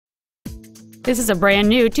This is a brand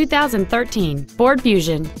new 2013 Ford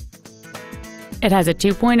Fusion. It has a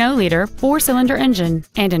 2.0-liter four-cylinder engine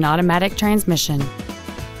and an automatic transmission.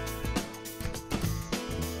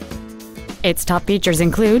 Its top features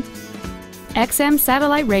include XM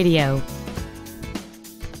satellite radio,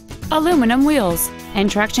 aluminum wheels,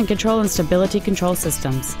 and traction control and stability control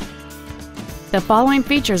systems. The following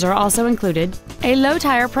features are also included: a low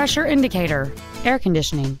tire pressure indicator, air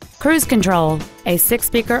conditioning, cruise control, a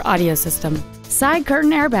 6-speaker audio system, side curtain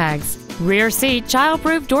airbags, rear seat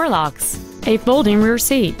child-proof door locks, a folding rear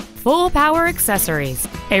seat, full power accessories,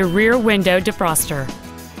 a rear window defroster.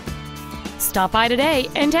 Stop by today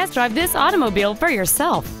and test drive this automobile for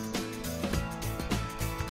yourself.